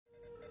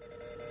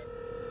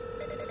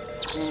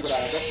How do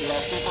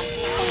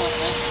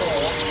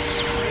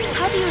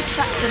you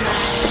attract a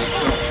man?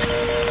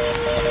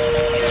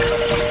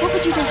 What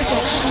would you do to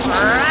get him?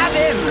 Grab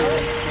him!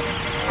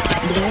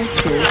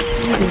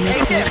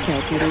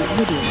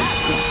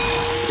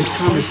 This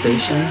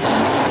conversation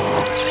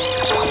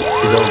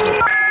is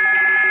over.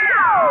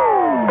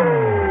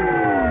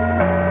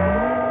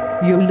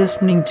 You're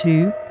listening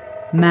to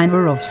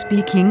Manner of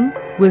Speaking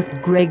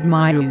with Greg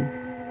Mayu.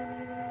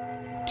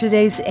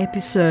 Today's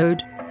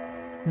episode,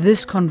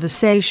 this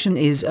conversation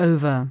is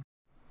over.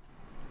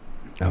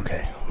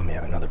 Okay, let me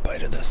have another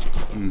bite of this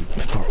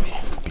before we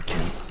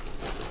begin.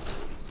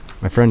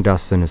 My friend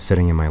Dustin is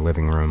sitting in my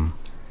living room,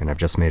 and I've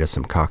just made us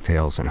some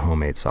cocktails and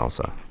homemade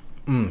salsa.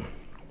 Smells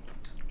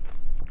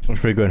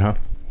pretty good, huh?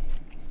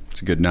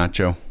 It's a good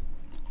nacho.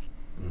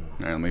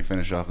 Alright, let me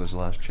finish off this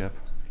last chip.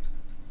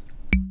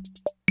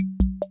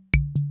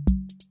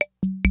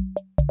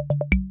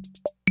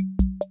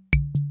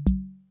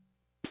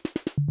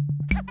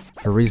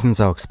 For reasons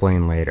I'll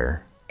explain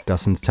later,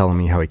 Dustin's telling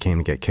me how he came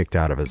to get kicked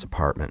out of his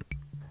apartment.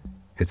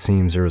 It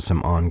seems there was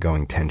some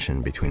ongoing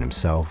tension between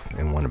himself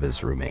and one of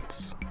his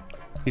roommates.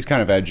 He's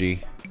kind of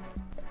edgy,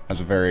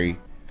 has a very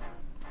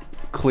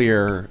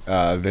clear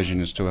vision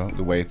as to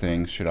the way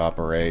things should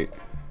operate,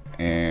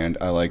 and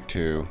I like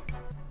to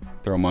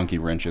throw monkey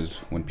wrenches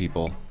when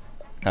people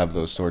have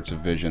those sorts of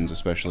visions,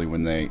 especially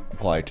when they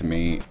apply to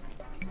me.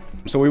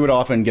 So we would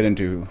often get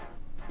into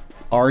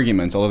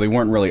arguments, although they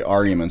weren't really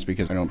arguments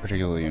because I don't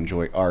particularly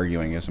enjoy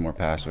arguing. I guess I'm more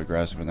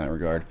passive-aggressive in that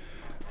regard,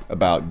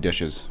 about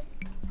dishes,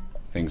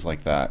 things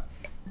like that.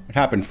 It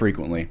happened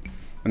frequently,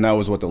 and that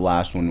was what the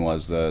last one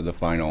was, the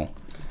final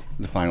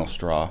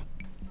straw.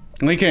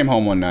 And he came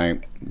home one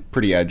night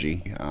pretty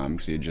edgy,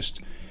 because he had just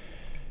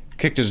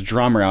kicked his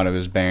drummer out of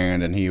his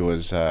band, and he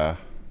was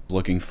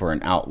looking for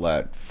an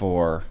outlet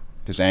for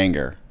his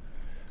anger.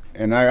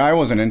 And I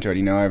wasn't into it,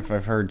 you know. I've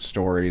heard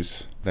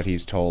stories that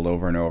he's told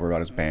over and over about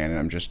his band, and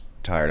I'm just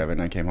tired of it,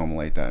 and I came home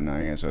late that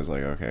night, and so I was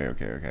like,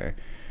 okay,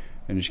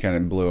 and just kind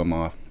of blew him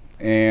off.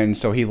 And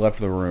so he left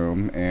the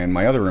room, and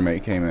my other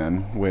roommate came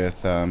in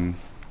with a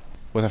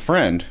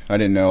friend. I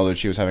didn't know that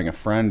she was having a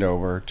friend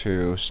over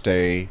to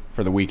stay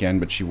for the weekend,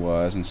 but she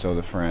was, and so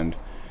the friend,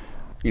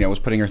 you know, was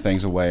putting her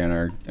things away in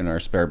our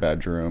spare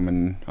bedroom,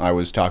 and I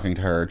was talking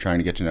to her, trying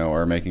to get to know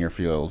her, making her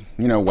feel,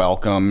 you know,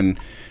 welcome, and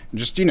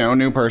just, you know,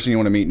 new person, you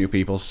want to meet new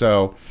people.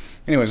 So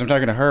anyways, I'm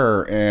talking to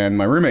her, and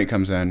my roommate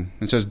comes in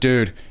and says,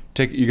 dude,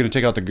 you gonna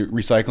take out the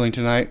recycling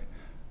tonight?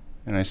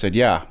 And I said,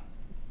 yeah.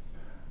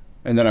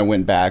 And then I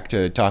went back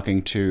to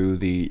talking to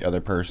the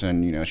other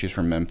person. You know, she's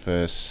from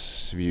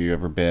Memphis. Have you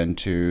ever been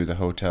to the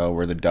hotel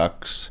where the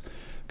ducks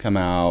come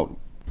out?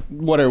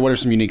 What are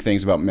some unique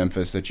things about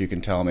Memphis that you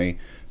can tell me?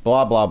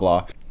 Blah, blah,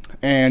 blah.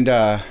 And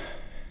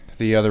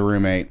the other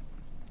roommate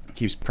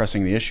keeps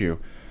pressing the issue.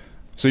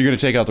 So you're going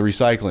to take out the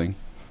recycling?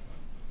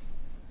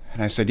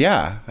 And I said,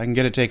 yeah, I can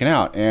get it taken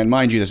out. And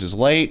mind you, this is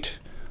late.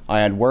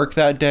 I had work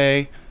that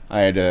day.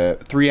 I had a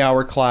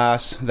 3-hour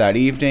class that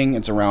evening.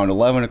 It's around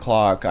 11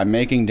 o'clock. I'm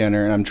making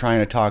dinner, and I'm trying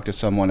to talk to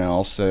someone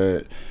else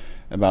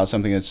about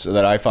something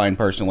that I find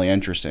personally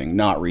interesting,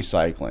 not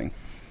recycling.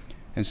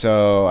 And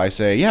so I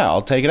say, yeah,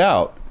 I'll take it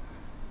out.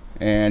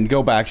 And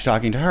go back to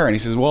talking to her. And he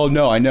says, well,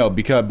 no, I know,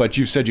 but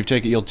you said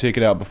you'll take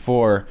it out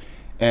before,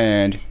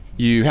 and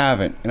you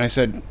haven't. And I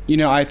said, you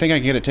know, I think I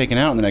can get it taken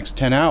out in the next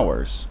 10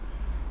 hours.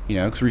 You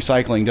know, because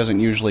recycling doesn't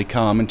usually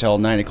come until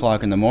 9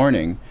 o'clock in the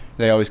morning.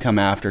 They always come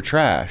after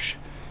trash.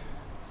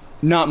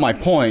 Not my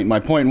point. My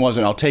point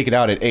wasn't I'll take it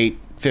out at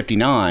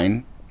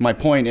 8:59. My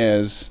point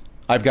is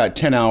I've got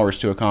 10 hours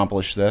to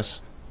accomplish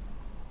this.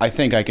 I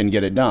think I can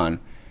get it done.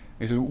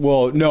 He said,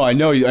 well, no, I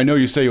know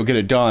you say you'll get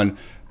it done,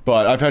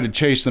 but I've had to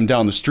chase them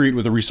down the street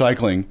with the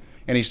recycling.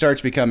 And he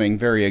starts becoming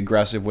very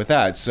aggressive with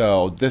that.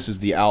 So this is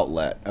the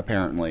outlet,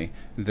 apparently,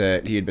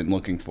 that he had been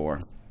looking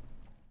for.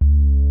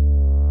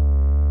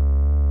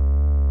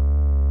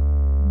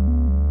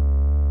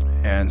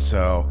 And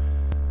so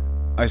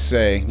I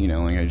say, you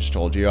know, like I just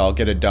told you, I'll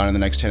get it done in the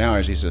next 10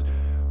 hours. He said,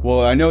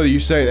 well, I know that you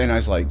say that. And I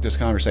was like, this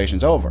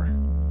conversation's over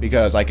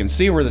because I can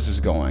see where this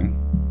is going.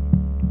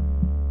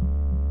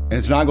 And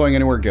it's not going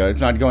anywhere good. It's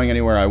not going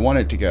anywhere I want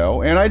it to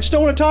go. And I just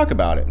don't want to talk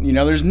about it. You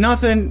know, there's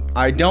nothing,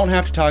 I don't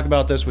have to talk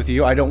about this with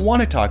you. I don't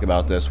want to talk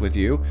about this with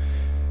you.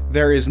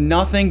 There is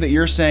nothing that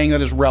you're saying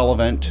that is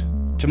relevant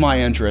to my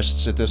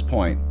interests at this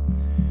point.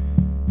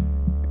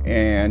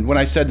 And when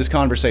I said this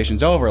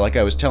conversation's over, like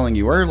I was telling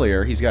you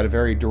earlier, he's got a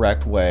very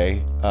direct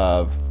way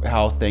of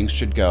how things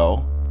should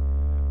go.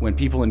 When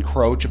people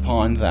encroach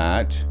upon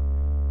that,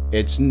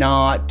 it's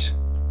not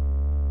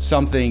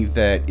something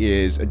that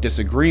is a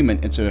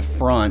disagreement, it's an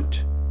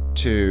affront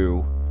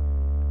to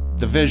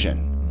the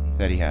vision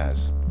that he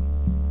has.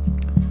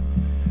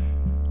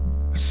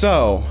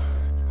 So,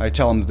 I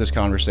tell him that this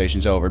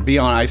conversation's over.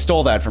 I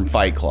stole that from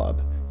Fight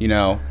Club, you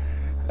know?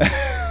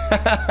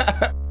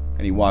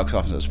 And he walks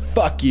off and says,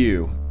 fuck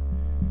you.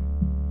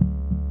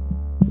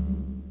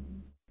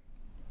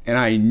 And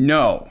I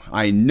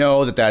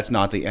know that that's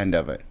not the end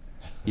of it,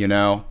 you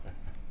know?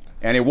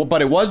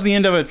 But it was the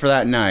end of it for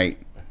that night.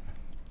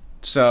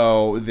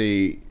 So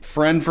the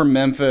friend from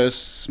Memphis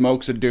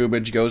smokes a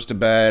doobage, goes to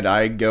bed.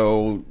 I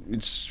go,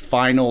 it's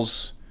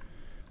finals.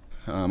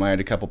 I had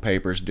a couple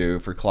papers due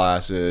for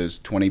classes,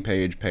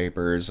 20-page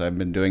papers. I've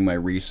been doing my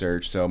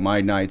research, so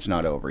my night's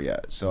not over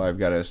yet. So I've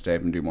got to stay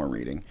up and do more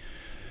reading.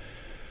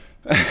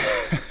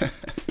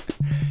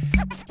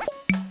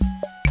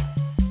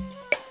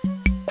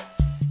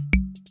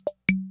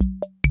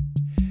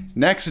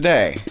 Next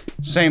day,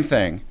 same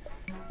thing.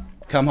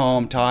 Come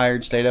home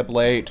tired, stayed up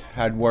late,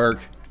 had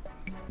work,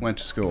 went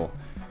to school.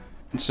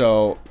 And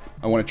so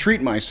I want to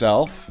treat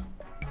myself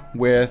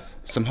with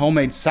some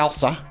homemade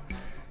salsa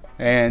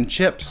and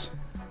chips.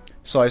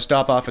 So I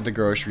stop off at the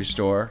grocery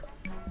store,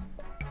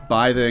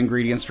 buy the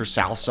ingredients for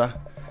salsa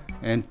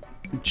and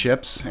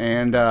chips,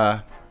 and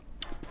I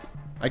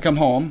come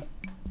home,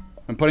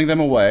 I'm putting them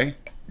away,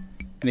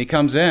 and he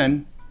comes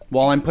in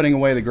while I'm putting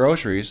away the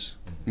groceries,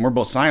 and we're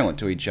both silent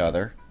to each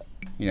other,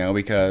 you know,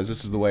 because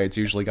this is the way it's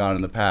usually gone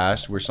in the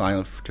past. We're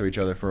silent to each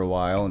other for a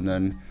while, and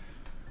then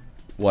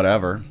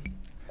whatever.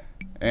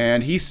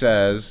 And he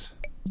says,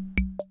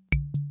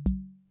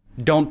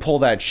 "Don't pull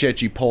that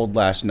shit you pulled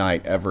last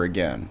night ever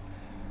again."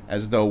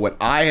 As though what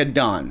I had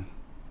done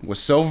was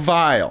so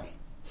vile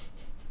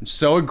and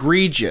so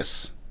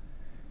egregious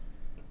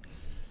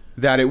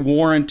that it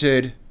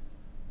warranted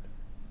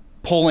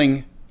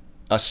pulling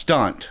a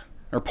stunt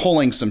or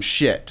pulling some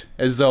shit.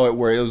 As though it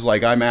was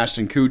like I'm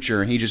Ashton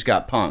Kutcher and he just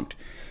got punked.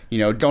 You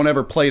know, don't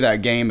ever play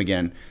that game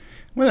again.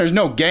 Well, there's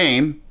no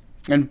game.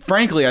 And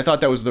frankly, I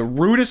thought that was the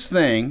rudest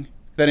thing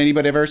that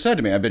anybody ever said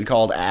to me. I've been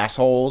called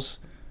assholes,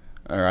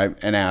 or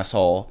an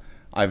asshole.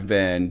 I've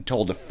been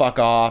told to fuck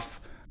off.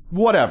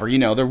 Whatever, you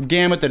know, the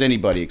gamut that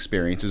anybody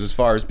experiences as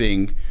far as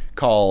being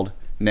called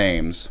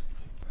names.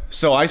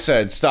 So I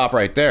said, stop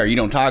right there. You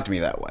don't talk to me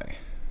that way.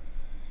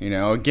 You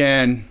know,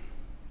 again,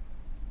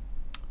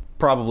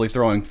 probably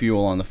throwing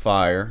fuel on the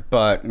fire.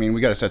 But, I mean,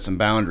 we got to set some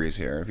boundaries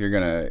here. If you're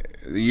going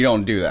to, you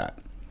don't do that.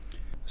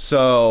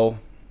 So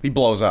he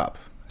blows up.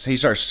 So he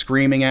starts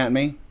screaming at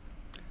me,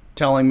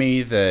 telling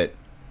me that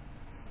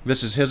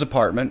this is his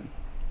apartment,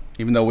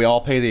 even though we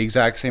all pay the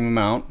exact same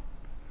amount.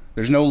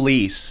 There's no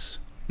lease,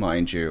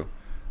 mind you,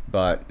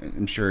 but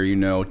I'm sure you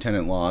know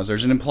tenant laws.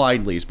 There's an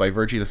implied lease. By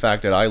virtue of the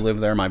fact that I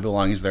live there, my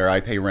belongings there, I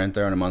pay rent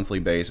there on a monthly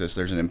basis,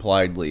 there's an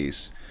implied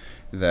lease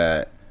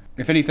that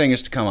if anything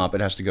is to come up,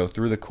 it has to go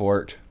through the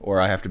court or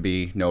I have to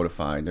be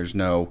notified. There's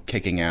no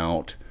kicking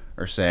out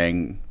or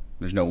saying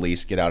there's no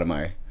lease, get out of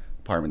my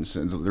apartment.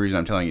 The reason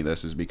I'm telling you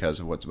this is because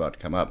of what's about to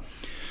come up.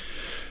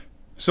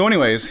 So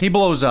anyways, he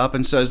blows up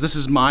and says, this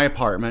is my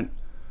apartment.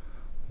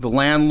 The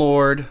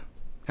landlord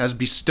has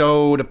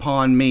bestowed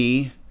upon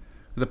me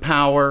the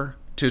power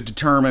to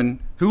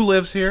determine who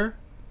lives here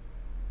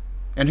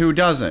and who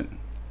doesn't.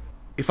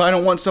 If I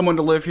don't want someone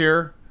to live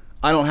here,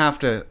 I don't have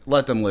to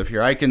let them live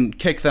here. I can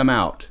kick them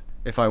out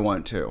if I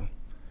want to.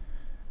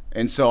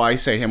 And so I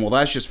say to him, well,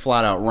 that's just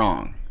flat out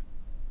wrong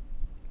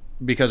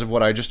because of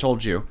what I just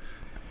told you.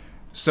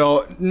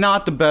 So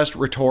not the best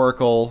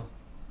rhetorical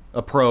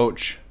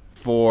approach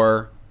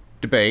for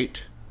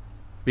debate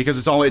because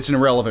it's an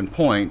irrelevant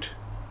point,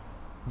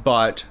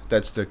 but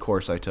that's the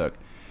course I took.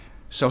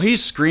 So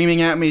he's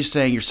screaming at me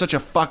saying, you're such a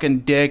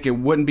fucking dick. It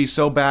wouldn't be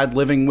so bad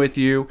living with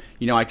you.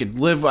 You know, I could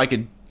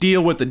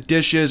deal with the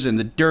dishes and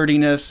the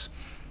dirtiness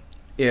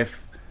if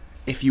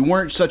you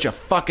weren't such a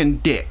fucking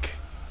dick.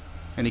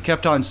 And he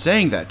kept on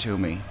saying that to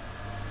me.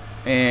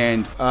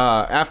 And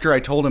after I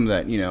told him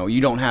that, you know, you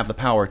don't have the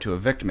power to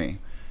evict me,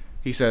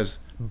 he says,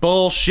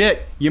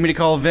 bullshit. You want me to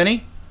call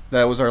Vinny?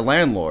 That was our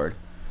landlord.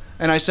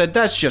 And I said,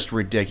 that's just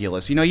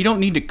ridiculous. You know, you don't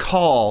need to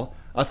call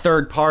a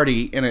third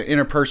party in an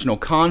interpersonal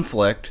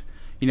conflict.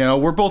 You know,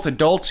 we're both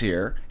adults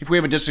here. If we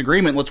have a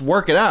disagreement, let's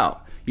work it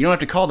out. You don't have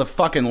to call the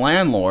fucking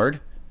landlord. You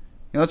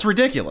know, that's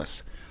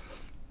ridiculous.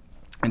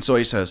 And so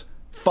he says,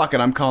 fuck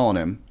it, I'm calling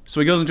him.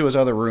 So he goes into his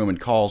other room and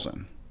calls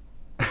him.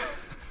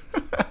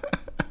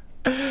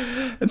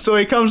 And so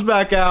he comes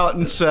back out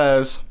and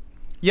says,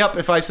 yep,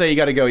 if I say you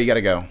gotta go, you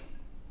gotta go.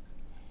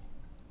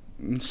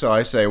 And so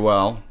I say,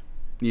 well,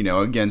 you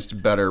know,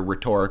 against better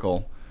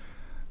rhetorical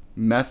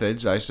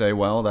methods, I say,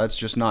 well, that's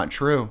just not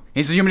true.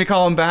 He says, you want me to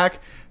call him back?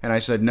 And I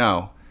said,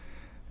 no.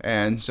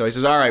 And so he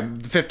says, all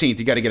right, the 15th,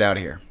 you gotta get out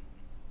of here.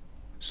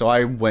 So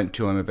I went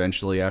to him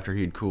eventually after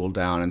he'd cooled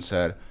down and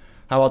said,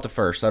 how about the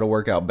 1st? That'll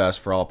work out best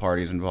for all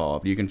parties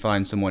involved. You can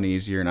find someone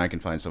easier and I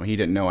can find someone. He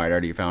didn't know I'd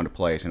already found a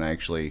place and I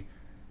actually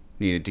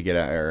needed to get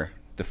out there.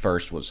 The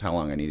 1st was how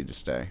long I needed to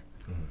stay.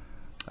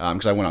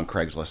 Because I went on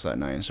Craigslist that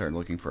night and started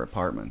looking for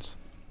apartments.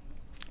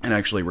 And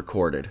actually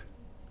recorded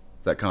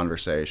that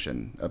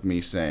conversation of me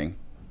saying,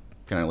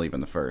 can I leave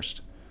on the 1st?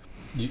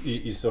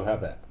 You still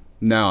have that?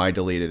 No, I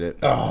deleted it.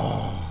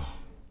 Oh.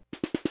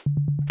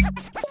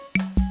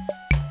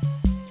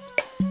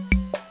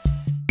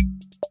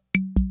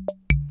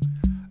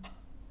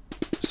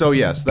 So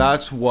yes,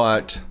 that's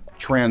what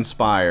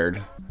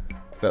transpired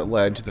that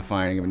led to the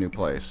finding of a new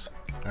place.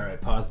 All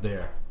right, pause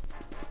there.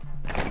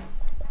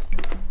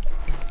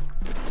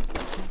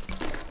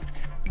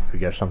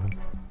 Forget something?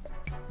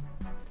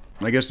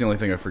 I guess the only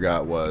thing I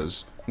forgot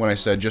was when I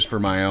said just for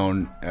my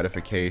own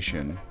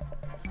edification,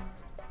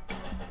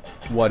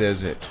 what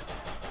is it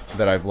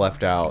that I've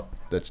left out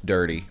that's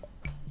dirty?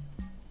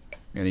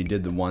 And he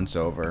did the once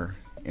over,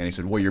 and he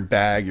said, well, your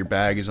bag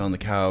is on the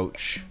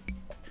couch,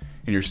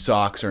 and your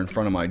socks are in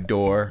front of my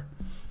door.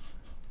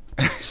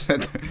 And I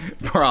said,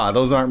 brah,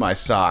 those aren't my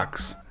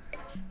socks.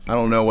 I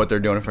don't know what they're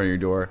doing in front of your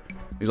door.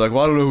 He's like,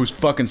 well, I don't know whose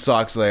fucking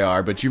socks they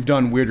are, but you've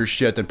done weirder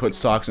shit than put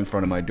socks in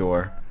front of my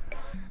door.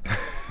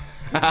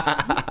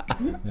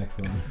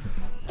 Excellent.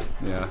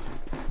 Yeah.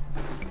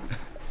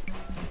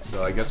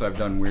 So I guess I've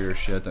done weirder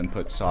shit than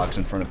put socks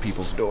in front of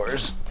people's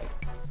doors.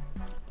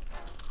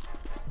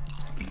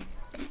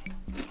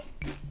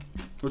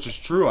 Which is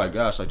true, I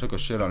guess. I took a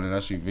shit on an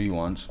SUV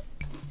once.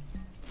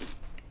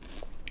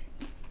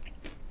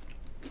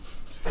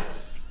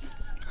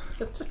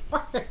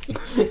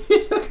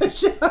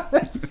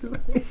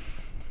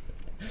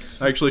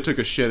 I actually took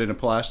a shit in a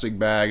plastic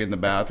bag in the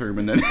bathroom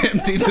and then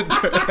emptied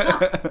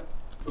it.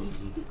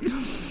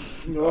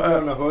 You left it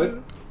on the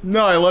hood?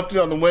 No, I left it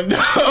on the window.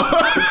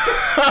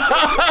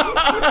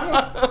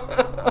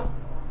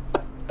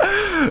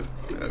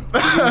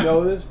 Did you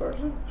know this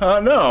person?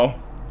 No.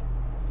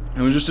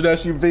 It was just an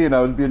SUV and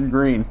I was being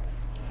green.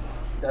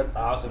 That's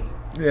awesome.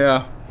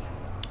 Yeah.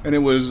 And it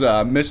was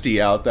misty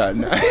out that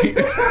night.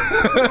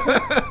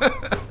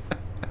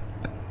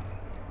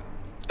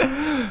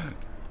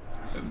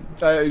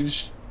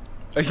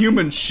 A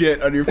human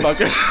shit on your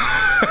fucking...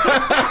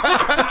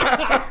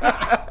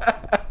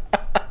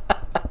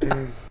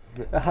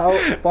 How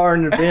far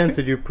in advance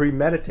did you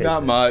premeditate?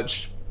 Not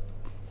much.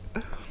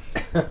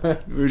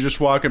 We were just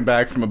walking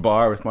back from a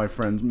bar with my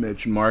friends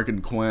Mitch, Mark,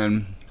 and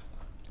Quinn.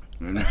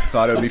 And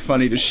thought it would be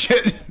funny to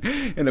shit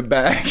in a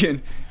bag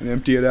and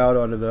empty it out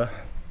onto the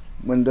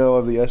window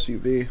of the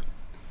SUV.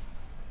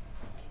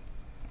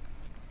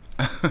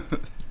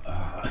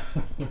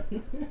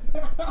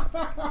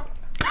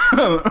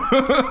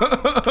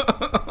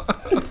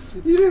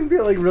 You didn't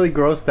feel like really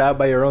grossed out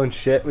by your own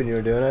shit when you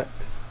were doing it?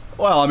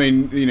 Well, I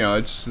mean, you know,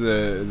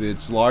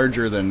 it's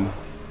larger than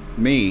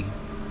me.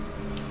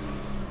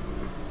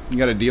 You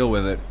got to deal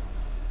with it.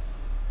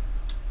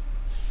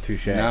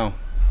 Touche. No.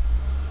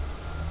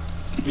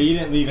 But you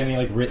didn't leave any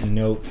like written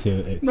note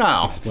to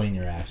No. explain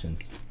your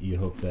actions. You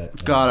hope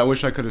that. God, I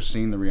wish I could have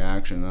seen the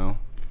reaction though.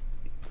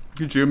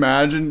 Could you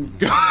imagine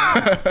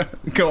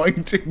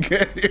going to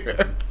get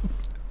here?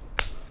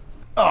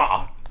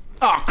 Oh,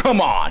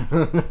 come on.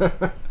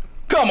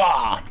 Come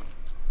on.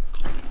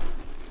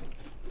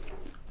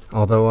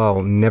 Although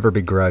I'll never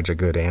begrudge a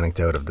good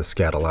anecdote of the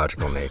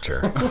scatological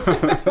nature,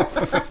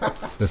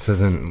 this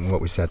isn't what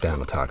we sat down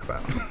to talk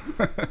about.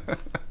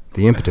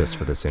 The impetus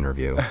for this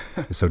interview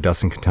is so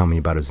Dustin can tell me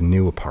about his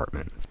new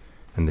apartment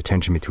and the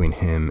tension between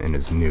him and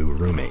his new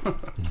roommate.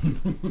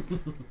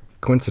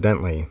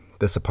 Coincidentally,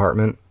 this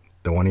apartment,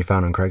 the one he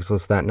found on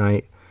Craigslist that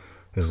night,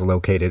 is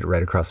located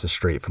right across the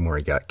street from where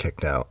he got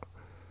kicked out.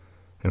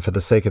 And for the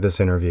sake of this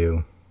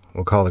interview,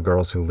 we'll call the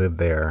girls who live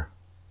there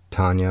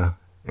Tanya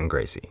and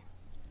Gracie.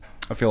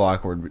 I feel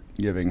awkward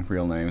giving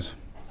real names.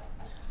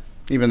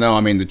 Even though,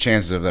 I mean, the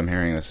chances of them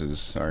hearing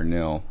this are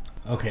nil.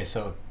 Okay,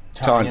 so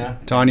Tanya,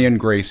 Tanya and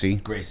Gracie.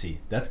 Gracie.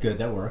 That's good.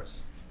 That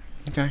works.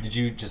 Okay. Did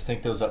you just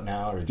think those up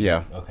now, or did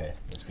Yeah. You, okay,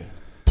 that's good.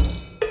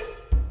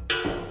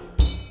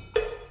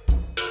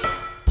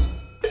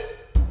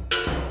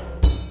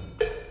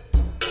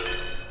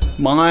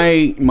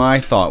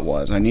 My thought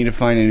was, I need to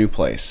find a new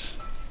place.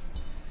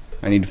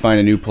 I need to find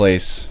a new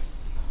place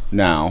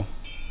now.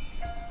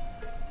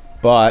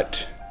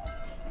 But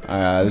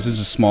this is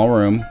a small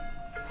room.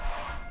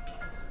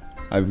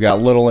 I've got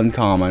little in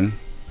common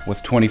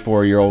with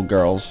 24-year-old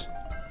girls.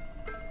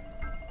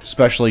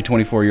 Especially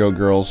 24-year-old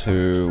girls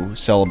who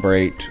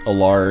celebrate a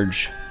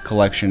large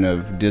collection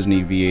of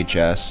Disney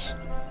VHS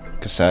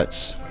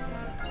cassettes,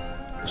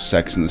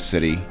 Sex and the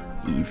City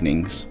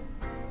evenings,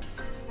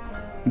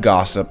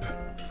 gossip,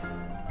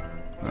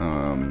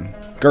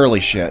 girly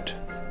shit.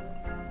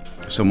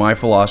 So my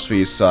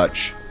philosophy is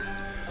such: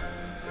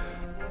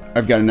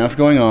 I've got enough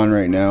going on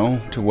right now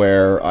to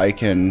where I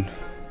can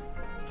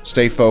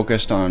stay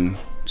focused on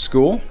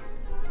school.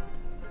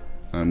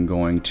 I'm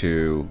going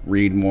to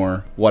read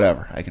more,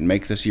 whatever. I can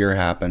make this year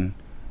happen.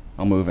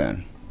 I'll move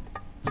in.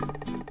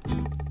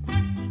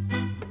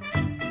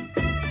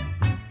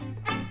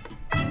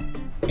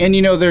 And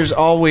you know, there's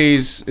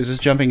always, is this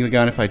jumping the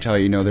gun if I tell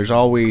you, there's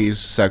always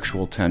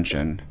sexual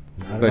tension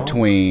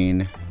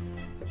between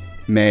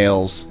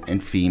males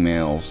and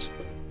females,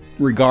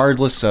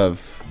 regardless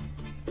of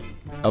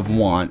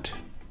want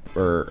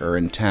or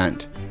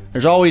intent.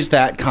 There's always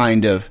that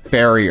kind of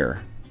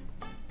barrier.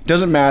 It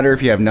doesn't matter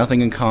if you have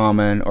nothing in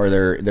common or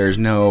there's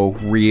no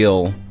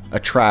real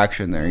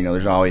attraction there.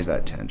 There's always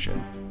that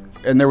tension.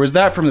 And there was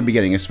that from the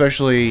beginning,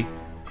 especially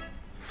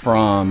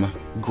from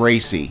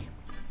Gracie.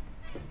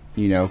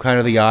 Kind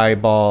of the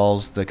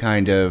eyeballs, the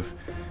kind of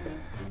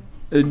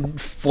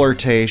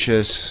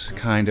flirtatious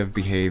kind of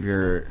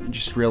behavior.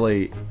 Just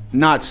really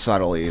not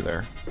subtle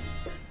either.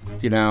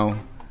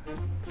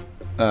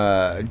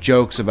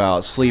 jokes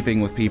about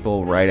sleeping with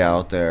people right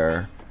out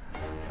there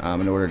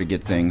in order to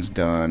get things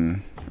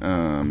done.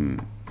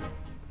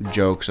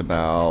 Jokes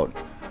about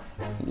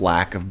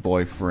lack of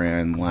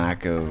boyfriend,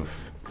 lack of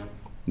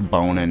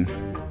boning.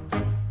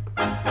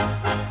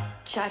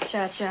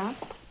 Cha-cha-cha.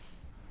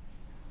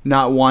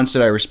 Not once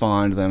did I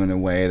respond to them in a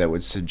way that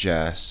would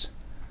suggest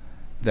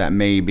that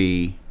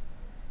maybe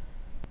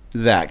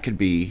that could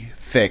be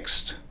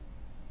fixed,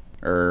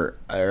 or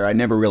I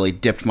never really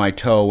dipped my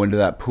toe into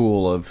that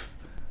pool of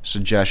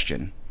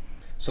suggestion.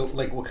 So,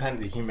 like, what kind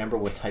of... Do you remember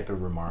what type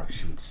of remarks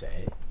she would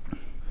say?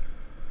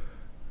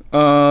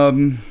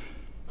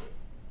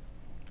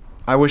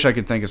 I wish I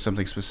could think of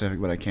something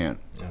specific, but I can't.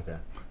 Okay.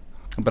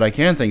 But I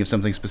can think of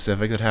something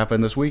specific that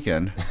happened this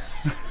weekend.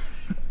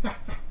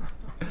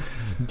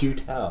 Do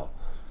tell.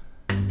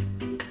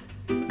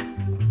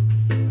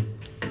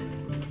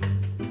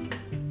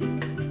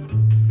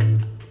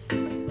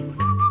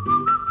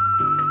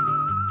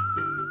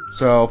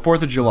 So,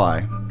 4th of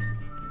July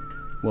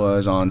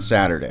was on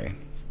Saturday.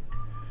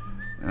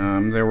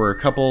 There were a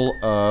couple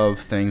of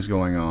things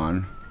going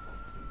on.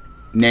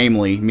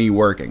 Namely, me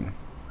working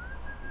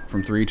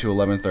from 3 to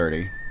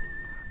 11:30.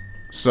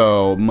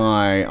 So,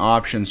 my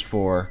options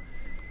for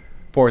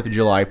 4th of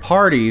July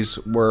parties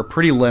were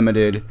pretty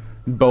limited,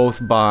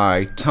 both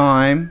by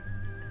time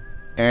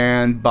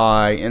and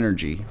by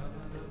energy.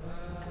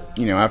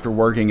 You know, after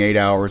working 8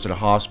 hours at a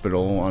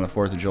hospital on the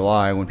 4th of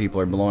July, when people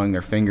are blowing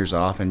their fingers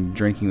off and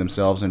drinking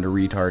themselves into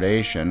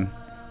retardation,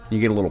 you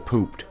get a little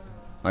pooped,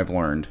 I've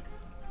learned.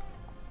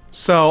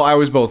 So I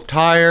was both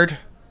tired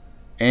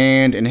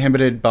and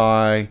inhibited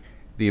by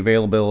the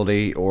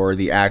availability or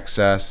the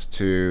access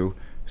to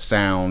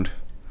sound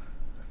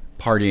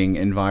partying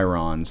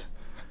environs.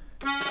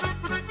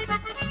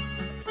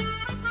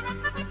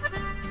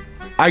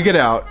 I get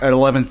out at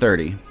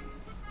 11:30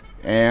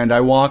 and I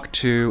walk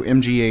to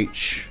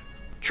MGH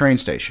train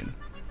station,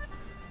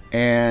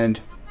 and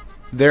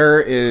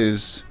there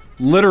is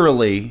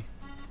literally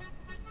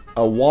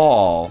a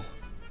wall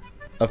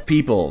of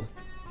people,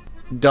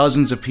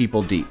 dozens of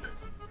people deep,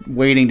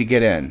 waiting to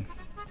get in.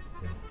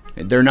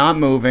 They're not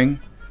moving.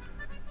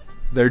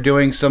 They're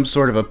doing some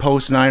sort of a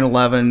post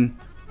 9/11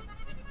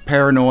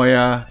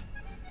 paranoia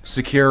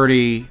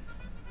security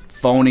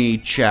phony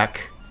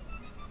check.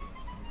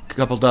 A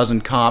couple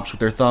dozen cops with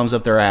their thumbs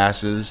up their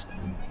asses,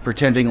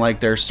 pretending like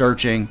they're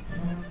searching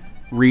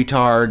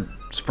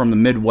retards from the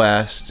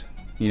Midwest,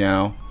 you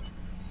know,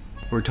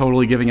 who are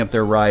totally giving up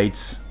their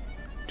rights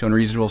to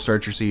unreasonable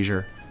search or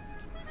seizure.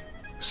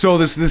 So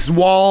this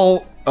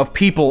wall of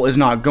people is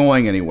not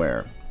going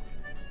anywhere.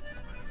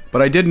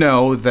 But I did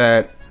know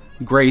that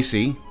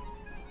Gracie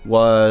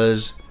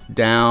was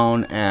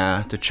down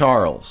at the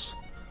Charles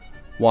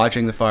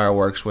watching the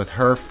fireworks with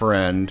her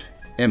friend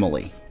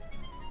Emily.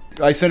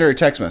 I sent her a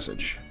text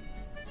message.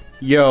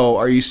 Yo,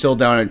 are you still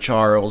down at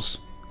Charles?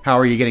 How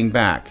are you getting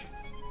back?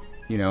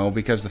 You know,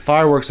 because the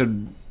fireworks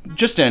had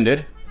just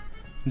ended.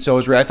 And so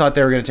I thought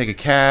they were going to take a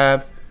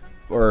cab.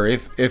 Or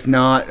if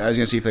not, I was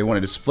going to see if they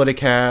wanted to split a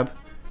cab,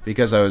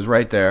 because I was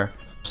right there.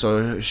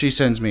 So she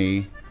sends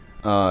me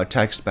a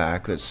text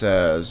back that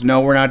says,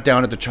 no, we're not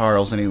down at the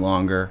Charles any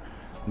longer.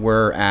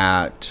 We're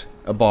at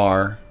a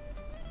bar.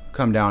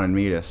 Come down and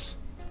meet us.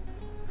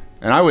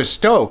 And I was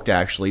stoked,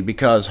 actually,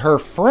 because her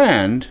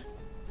friend,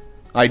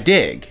 I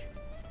dig.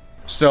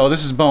 So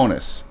this is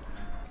bonus.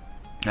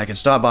 I can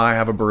stop by,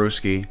 have a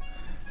brewski,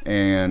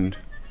 and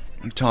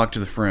talk to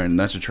the friend.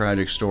 That's a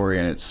tragic story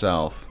in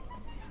itself.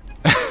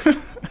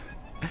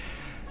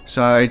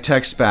 So I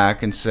text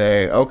back and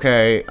say,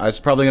 okay, it's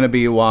probably going to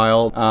be a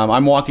while.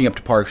 I'm walking up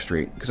to Park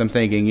Street, because I'm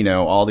thinking, you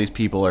know, all these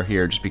people are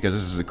here just because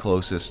this is the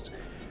closest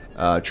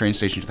train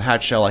station to the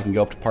Hatch Shell. I can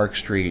go up to Park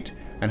Street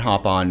and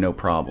hop on, no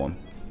problem.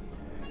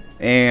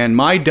 And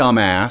my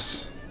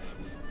dumbass,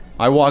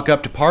 I walk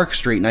up to Park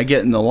Street and I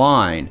get in the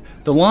line.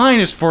 The line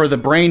is for the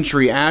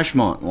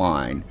Braintree-Ashmont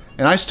line.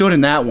 And I stood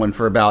in that one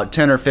for about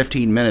 10 or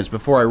 15 minutes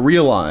before I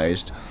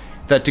realized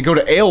that to go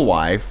to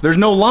Alewife, there's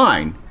no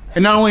line.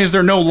 And not only is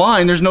there no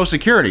line, there's no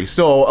security.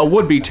 So a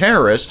would-be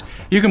terrorist,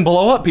 you can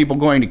blow up people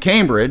going to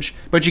Cambridge,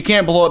 but you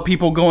can't blow up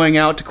people going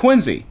out to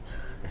Quincy.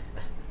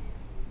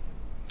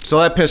 So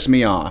that pissed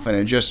me off, and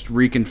it just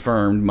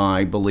reconfirmed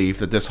my belief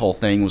that this whole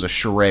thing was a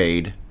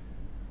charade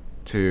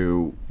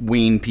to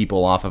wean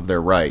people off of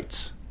their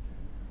rights.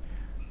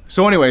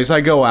 So anyways, I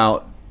go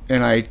out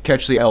and I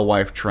catch the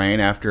Alewife train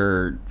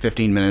after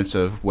 15 minutes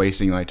of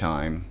wasting my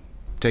time.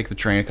 Take the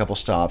train a couple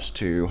stops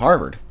to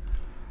Harvard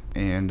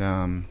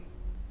and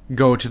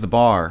go to the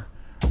bar.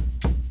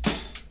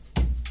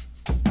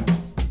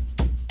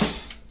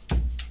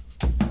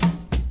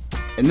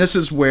 And this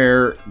is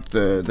where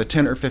the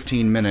 10 or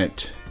 15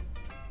 minute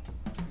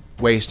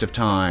waste of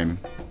time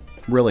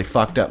really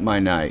fucked up my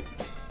night.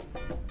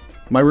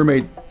 My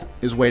roommate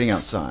is waiting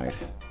outside,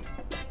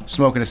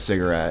 smoking a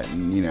cigarette,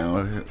 and, you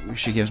know,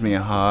 she gives me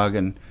a hug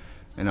and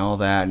all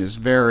that, and is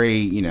very,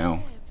 you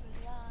know,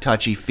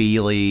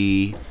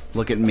 touchy-feely,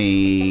 look at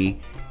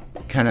me,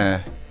 kind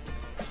of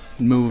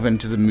moving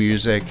to the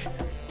music.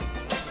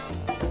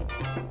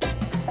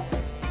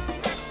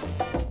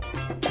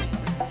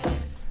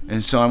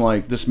 And so I'm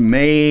like, this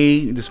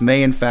may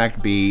in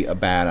fact be a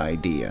bad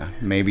idea.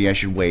 Maybe I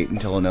should wait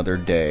until another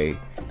day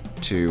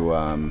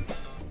to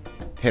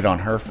hit on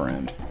her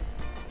friend.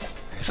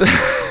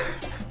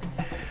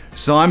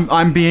 So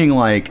I'm being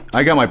like,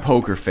 I got my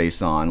poker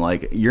face on,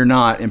 like, you're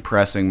not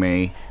impressing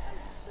me.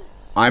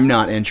 I'm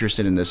not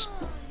interested in this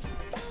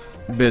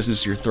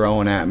business you're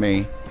throwing at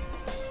me.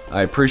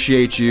 I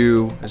appreciate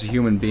you as a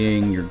human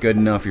being. You're good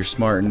enough, you're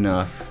smart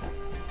enough.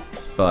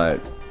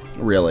 But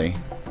really,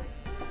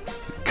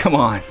 come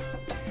on.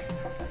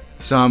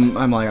 So I'm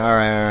like, all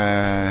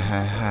right.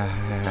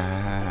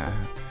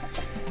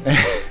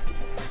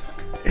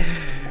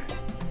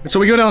 So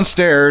we go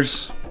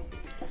downstairs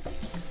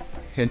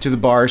into the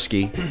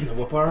barski.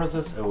 What bar is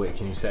this? Oh wait,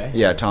 can you say?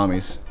 Yeah,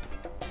 Tommy's.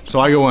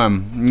 So I go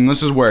in, and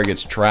this is where it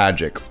gets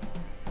tragic.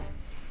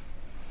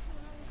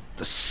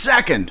 The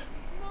second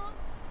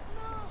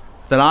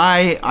that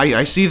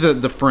I see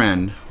the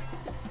friend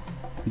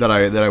that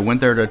I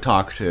went there to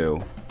talk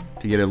to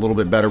get a little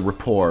bit better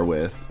rapport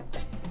with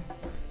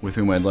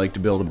whom I'd like to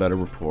build a better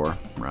rapport,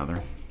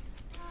 rather.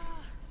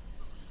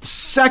 The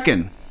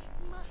second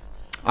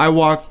I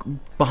walk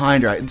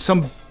behind her,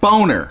 some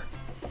boner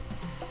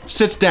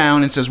sits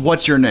down and says,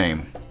 "What's your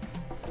name?"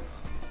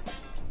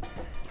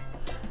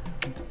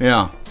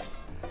 Yeah.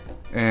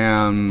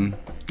 And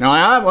now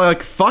I'm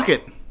like, fuck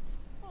it.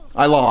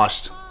 I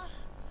lost.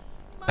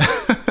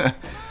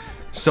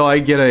 So I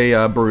get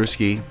a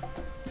brewski,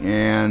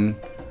 and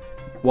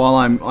while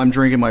I'm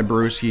drinking my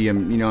brewski,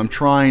 I'm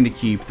trying to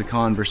keep the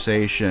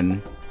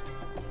conversation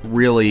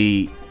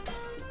really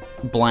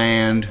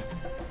bland,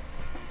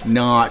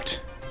 not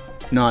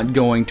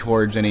going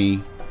towards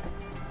any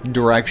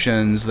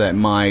directions that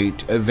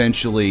might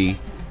eventually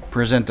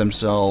present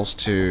themselves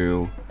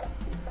to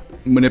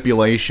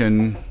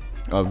manipulation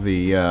of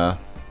the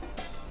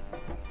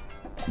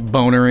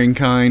bonering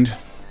kind.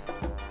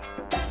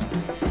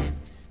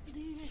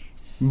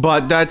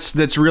 But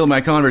that's real. My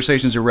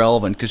conversation's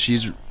irrelevant because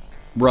she's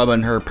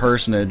rubbing her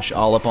personage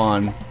all up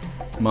on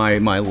my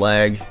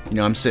leg.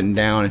 I'm sitting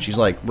down and she's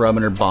like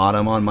rubbing her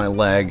bottom on my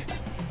leg,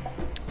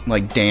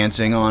 like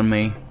dancing on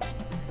me.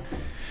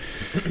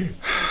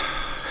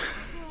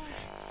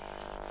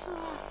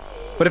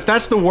 But if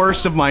that's the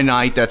worst of my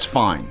night, that's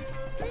fine.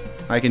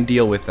 I can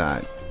deal with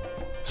that.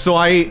 So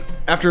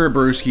after a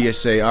brewski, I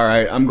say, all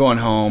right, I'm going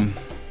home.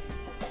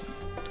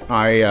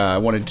 I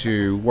wanted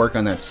to work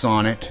on that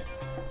sonnet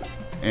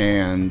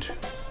and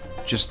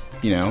just,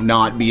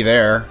 not be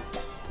there.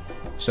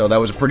 So that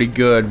was a pretty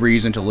good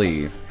reason to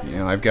leave.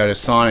 I've got a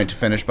sonnet to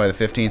finish by the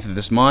 15th of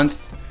this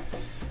month.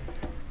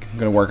 I'm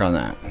gonna work on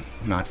that.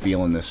 I'm not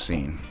feeling this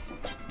scene.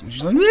 And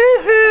she's like,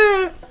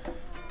 woohoo!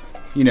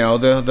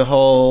 The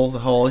whole,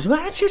 why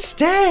don't you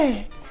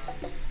stay?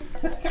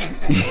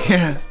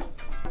 Yeah.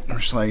 I'm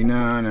just like,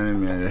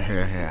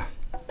 no.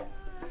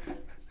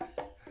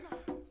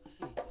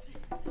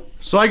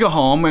 So I go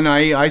home and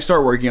I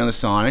start working on the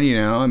sonnet,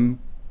 I'm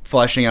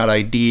fleshing out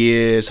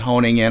ideas,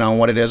 honing in on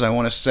what it is I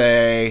want to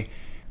say.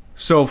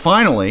 So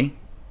finally,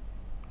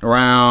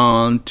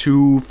 around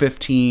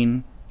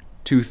 2:15,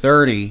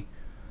 2:30,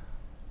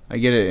 I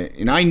get it,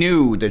 and I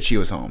knew that she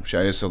was home.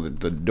 So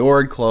the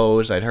door had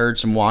closed. I'd heard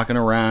some walking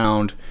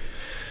around,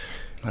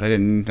 but I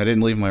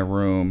didn't leave my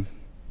room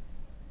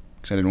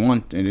because I didn't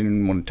want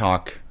to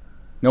talk.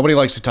 Nobody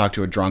likes to talk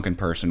to a drunken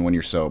person when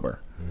you're sober.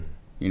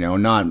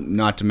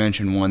 Not to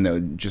mention one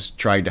that just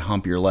tried to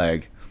hump your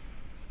leg.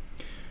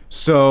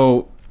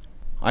 So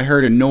I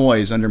heard a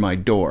noise under my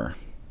door.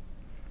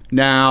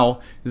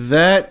 Now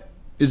that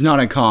is not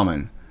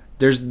uncommon.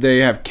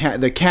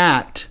 The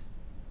cat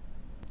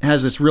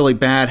has this really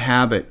bad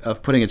habit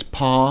of putting its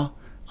paw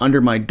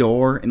under my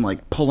door and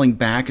like pulling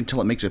back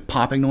until it makes a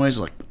popping noise,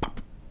 like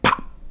pop,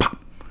 pop, pop.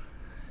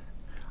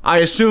 I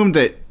assumed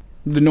that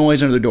the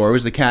noise under the door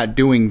was the cat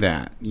doing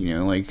that.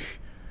 Like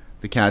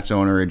the cat's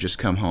owner had just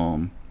come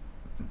home.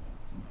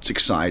 It's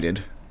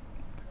excited,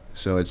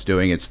 so it's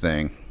doing its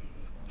thing.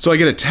 So I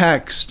get a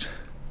text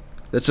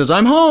that says,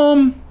 "I'm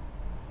home!" !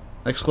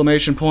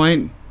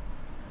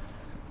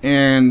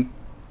 And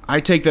I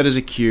take that as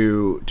a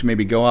cue to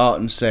maybe go out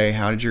and say,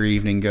 how did your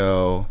evening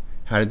go?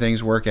 How did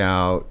things work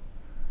out?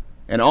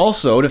 And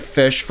also to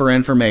fish for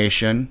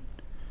information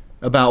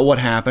about what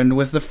happened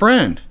with the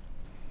friend.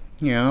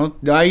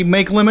 I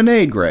make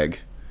lemonade, Greg.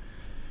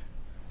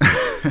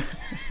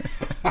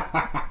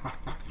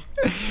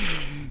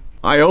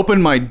 I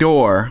opened my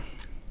door,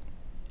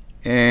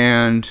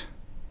 and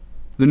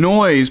the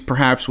noise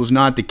perhaps was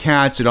not the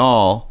cats at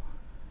all.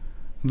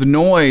 The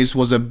noise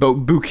was a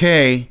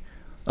bouquet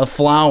of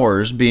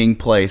flowers being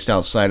placed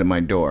outside of my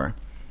door.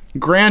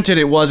 Granted,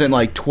 it wasn't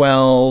like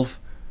 12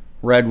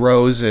 red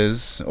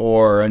roses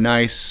or a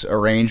nice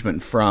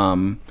arrangement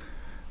from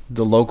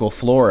the local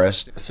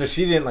florist. So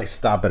she didn't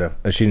stop at a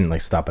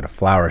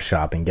flower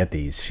shop and get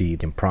these. She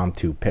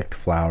impromptu picked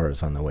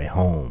flowers on the way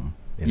home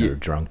in her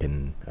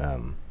drunken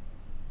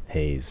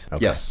haze.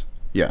 Okay. Yes.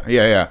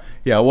 Yeah.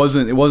 It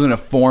wasn't a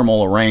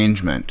formal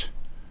arrangement.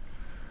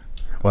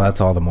 Well,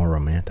 that's all the more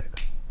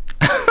romantic.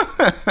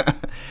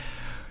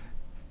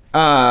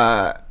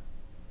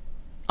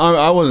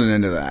 I wasn't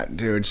into that,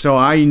 dude. So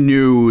I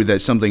knew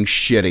that something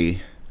shitty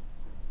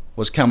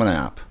was coming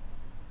up.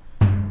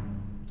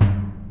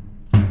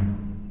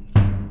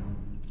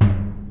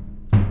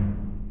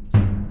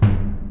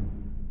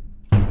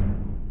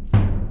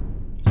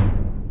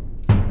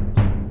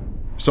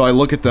 So I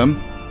look at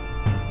them,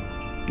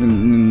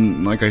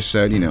 and like I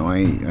said, you know,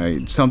 I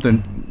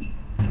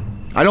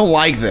don't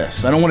like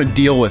this. I don't want to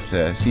deal with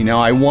this. You know,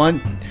 I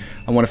want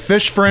to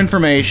fish for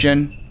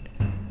information,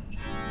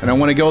 and I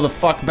want to go the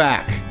fuck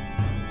back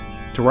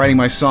to writing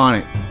my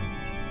sonnet.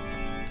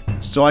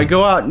 So I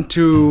go out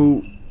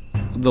into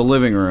the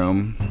living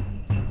room,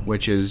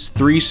 which is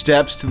 3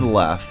 steps to the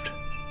left,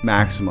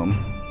 minimum,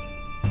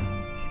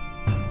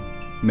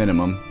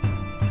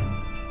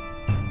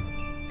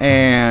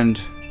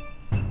 and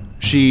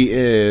she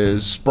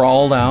is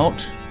sprawled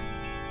out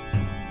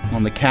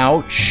on the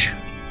couch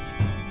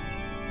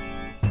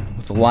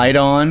with the light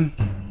on,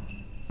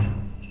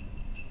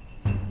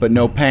 but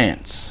no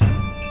pants.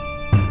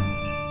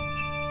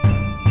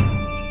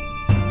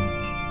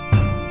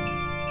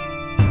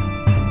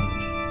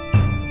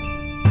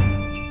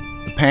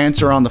 The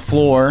pants are on the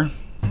floor,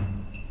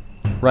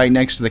 right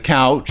next to the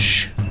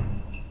couch.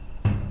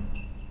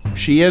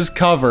 She is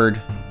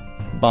covered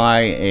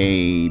by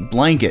a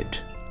blanket,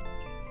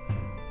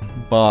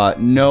 but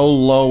no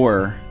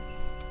lower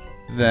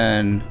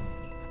than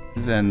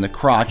the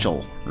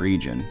crotchal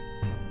region.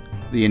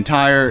 The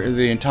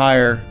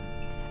entire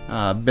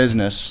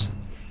business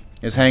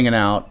is hanging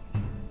out,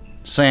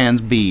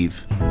 sans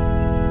beeve.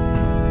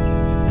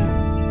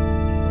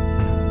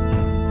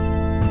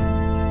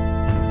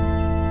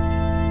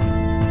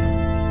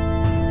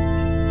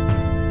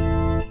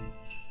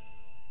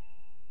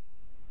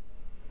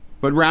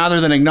 But rather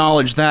than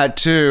acknowledge that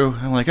too,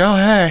 I'm like, oh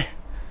hey,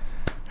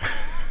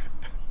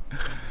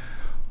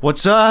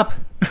 what's up?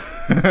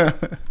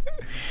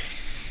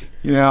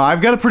 You know,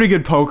 I've got a pretty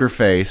good poker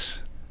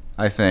face,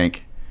 I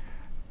think.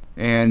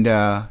 And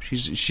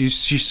she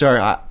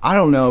started. I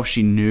don't know if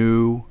she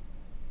knew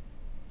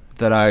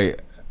that I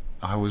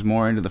was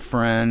more into the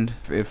friend,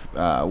 if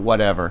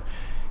whatever.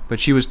 But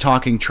she was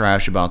talking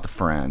trash about the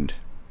friend,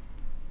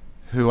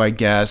 who I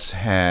guess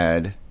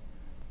had.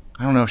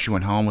 I don't know if she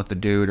went home with the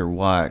dude or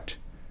what.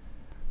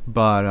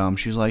 But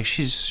she's like,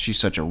 she's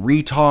such a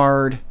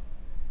retard.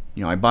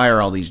 You know, I buy her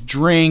all these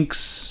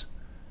drinks.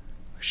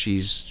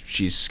 She's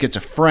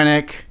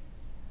schizophrenic.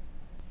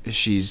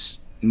 She's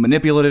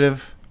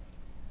manipulative.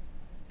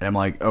 And I'm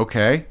like,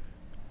 okay.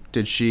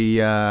 Did she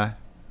come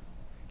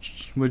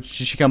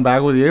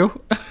back with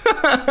you?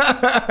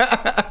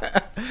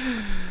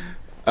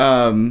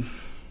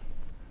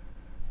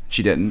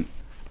 She didn't.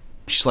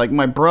 She's like,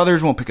 my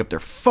brothers won't pick up their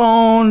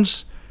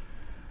phones.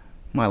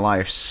 My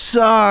life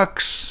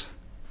sucks.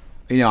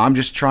 You know, I'm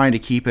just trying to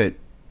keep it,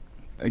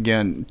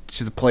 again,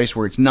 to the place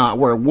where it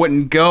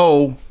wouldn't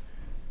go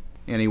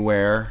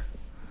anywhere.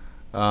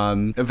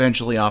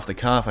 Eventually, off the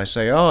cuff, I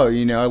say, oh,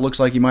 you know, it looks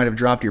like you might have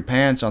dropped your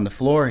pants on the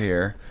floor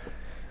here.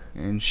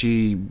 And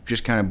she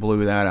just kind of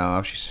blew that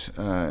off. She's,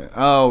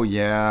 oh,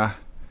 yeah,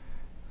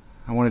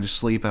 I wanted to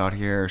sleep out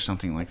here or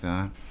something like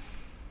that.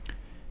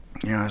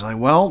 You know, I was like,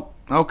 well,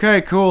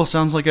 okay, cool.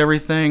 Sounds like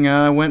everything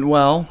went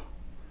well.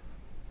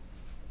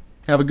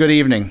 Have a good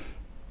evening.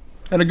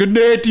 And a good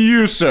day to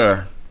you,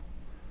 sir.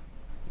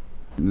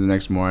 The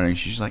next morning,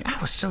 she's like,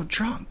 I was so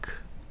drunk.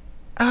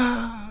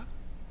 And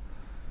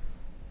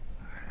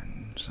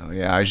so,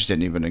 yeah, I just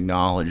didn't even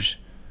acknowledge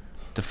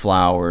the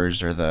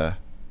flowers or the...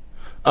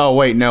 Oh,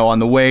 wait, no. On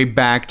the way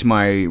back to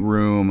my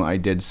room, I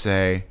did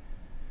say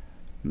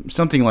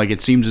something like,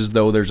 it seems as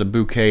though there's a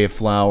bouquet of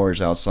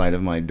flowers outside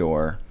of my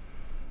door.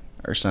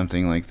 Or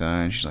something like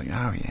that. And she's like,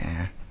 oh,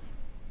 yeah.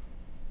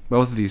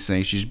 Both of these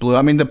things, she's blew...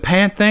 I mean, the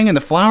pant thing and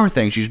the flower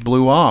thing, she's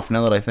blew off,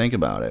 now that I think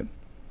about it.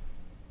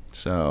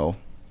 So,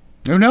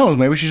 who knows?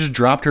 Maybe she just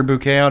dropped her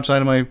bouquet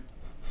outside of my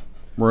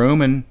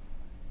room and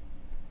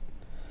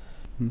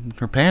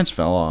her pants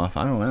fell off.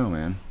 I don't know,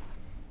 man.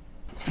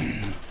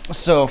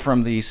 So,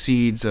 from the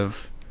seeds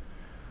of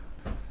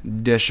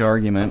dish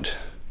argument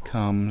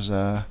comes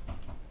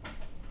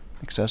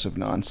excessive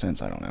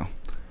nonsense. I don't know.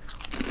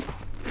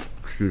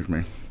 Excuse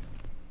me.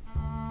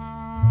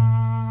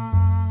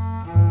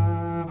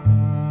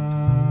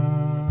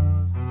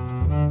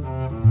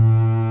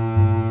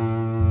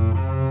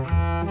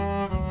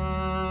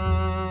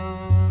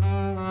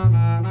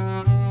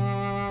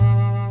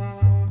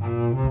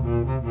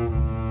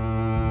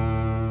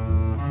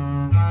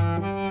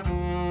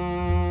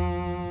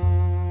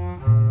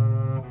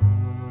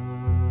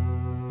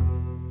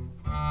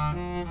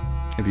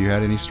 Have you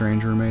had any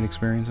strange roommate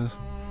experiences?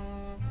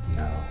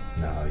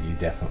 No, you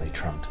definitely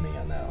trumped me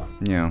on that one.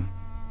 Yeah.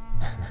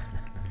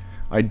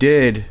 I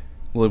did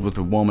live with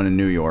a woman in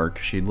New York.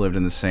 She'd lived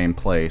in the same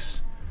place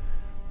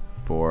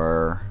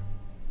for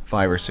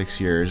 5 or 6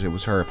 years. It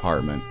was her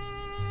apartment.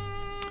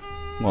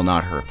 Well,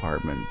 not her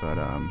apartment, but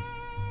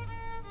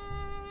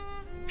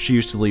she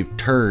used to leave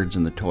turds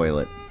in the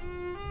toilet.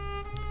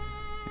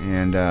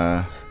 And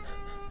I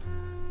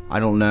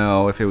don't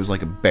know if it was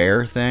like a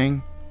bear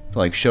thing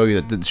like show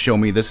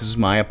me this is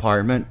my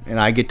apartment and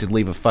I get to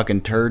leave a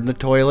fucking turd in the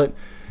toilet.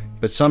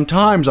 But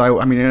sometimes I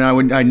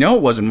know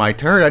it wasn't my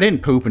turd. I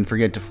didn't poop and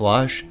forget to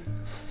flush.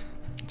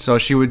 So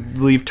she would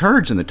leave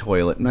turds in the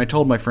toilet, and I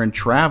told my friend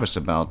Travis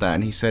about that,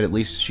 and he said at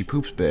least she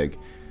poops big.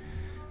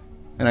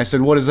 And I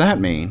said, what does that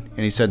mean?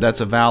 And he said, that's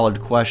a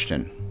valid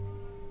question.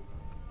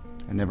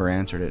 I never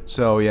answered it.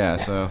 So yeah,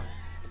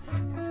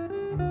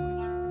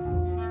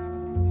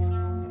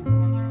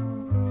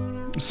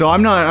 so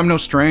I'm no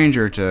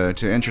stranger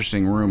to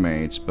interesting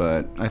roommates,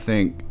 but I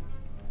think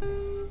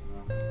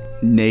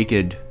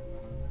naked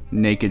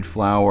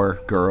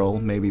flower girl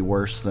may be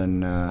worse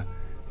than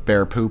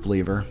bare poop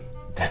lever.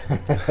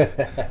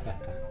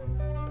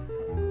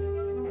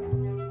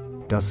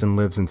 Dustin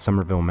lives in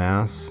Somerville,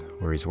 Mass,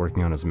 where he's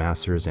working on his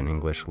master's in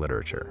English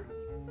literature.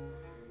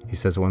 He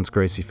says once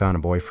Gracie found a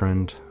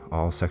boyfriend,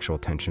 all sexual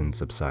tension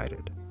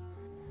subsided.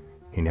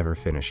 He never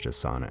finished his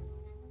sonnet.